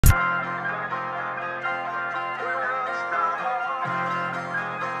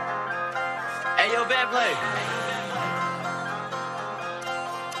bad play.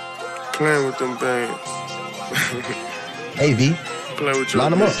 Playing with them bands. Hey, V. Play with your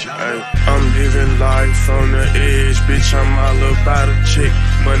Line 'em up. bitch. Ay, I'm living life on the edge, bitch. I'm all about a check.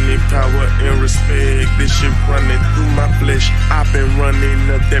 Money, power, and respect. This shit running through my flesh. I've been running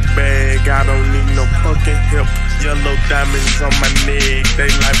up that bag. I don't need no fucking help. Yellow diamonds on my neck. They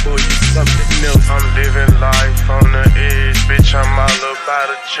like, boy, you something else. I'm living life on the edge, bitch. I'm all about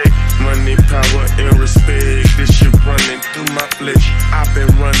a check. Money, power, and respect. This shit running through my flesh. I've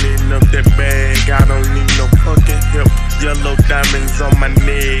been running up that bag. I don't need no fucking help. Yellow diamonds on my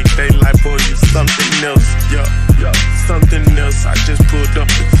neck. They like, boy, you something else. Yeah, something else. I just pulled up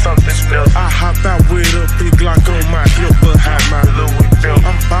with something else. I hop out with a big Glock on my hip behind my Louis belt.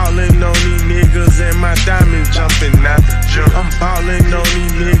 I'm ballin' on these niggas and my diamonds jumping out the gym. I'm ballin' on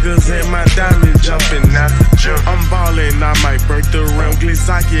these niggas and my diamonds jumping out the gym. I'm ballin', I might break the rim.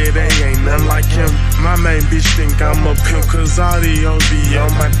 Glizak, yeah, they ain't none like him. My main bitch think I'm a pimp, cause all these hoes be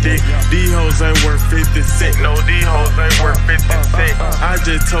on my dick. These hoes ain't worth 50 cents. No, these hoes ain't worth 50 cents. I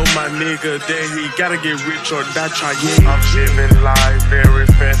just told my nigga that he gotta get rich or die trying. I'm living life very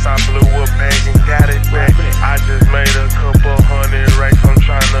fast. I blew a bag and got it back. I just made a couple hundred racks. I'm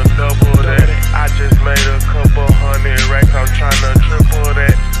tryna double that. I just made a couple hundred racks. I'm tryna triple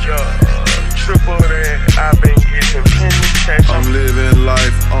that. Triple that. I've been getting penny cash. I'm living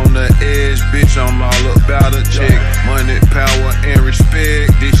life on the edge, bitch. I'm all about a check. Money, power, and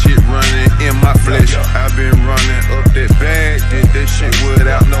respect. This shit running in my flesh. I've been running up that bag. Did this shit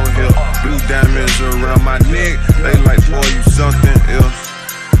without no help. Blue diamonds around my neck. They like, boy, you something else.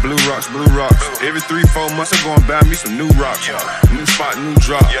 Blue rocks, blue rocks. Every 3-4 months, I'm gonna buy me some new rocks. New spot, new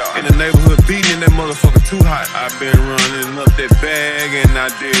drop. In the neighborhood, beating that motherfucker too hot. I've been running up that bag and I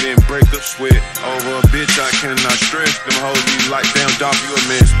didn't break a sweat over a bitch. I cannot stress them hoes. These like, damn, Dolph, you a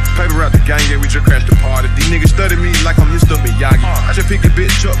mess. Paper out the gang, yeah, we just crashed the party. These niggas study me like I'm Mr. Miyagi. I just pick a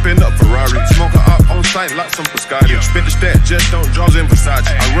bitch up in a Ferrari. Smoke a op on sight like some biscotti. Spit the stat, just don't draws in Versace.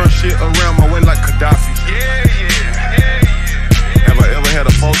 I run shit around my way like Gaddafi. Have I ever had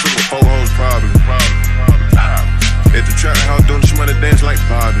a photo with 4 hoes? Probably. At the trap house doing this money dance like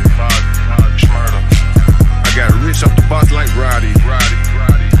Bobby. I got rich off the box like Roddy.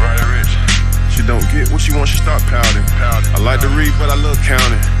 Rich. She don't get what she wants, she start pouting. I like to read, but I love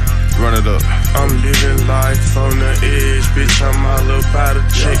counting. Run it up. I'm living life on the edge, bitch. I'm all about a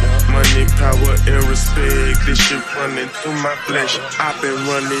check. Money, power, and respect. This shit running through my flesh. I've been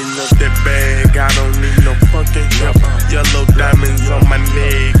running up that bag. I don't need no fucking help. Yellow diamonds on my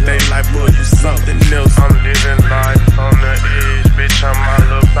neck. They like, boy, you something else. I'm living life on the edge, bitch. I'm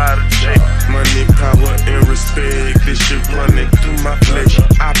all about a check. Money, power, and respect. This shit running through my flesh.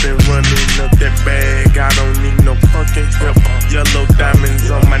 I've been running up that bag. I don't need no fucking help. Yellow diamonds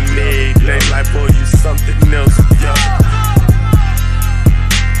on my neck. They like, boy, you something else. I'm living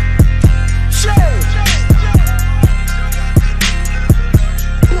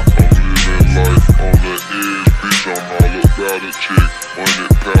life on the edge, bitch. I'm all about a check. Money,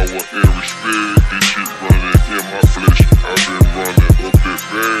 power, and respect.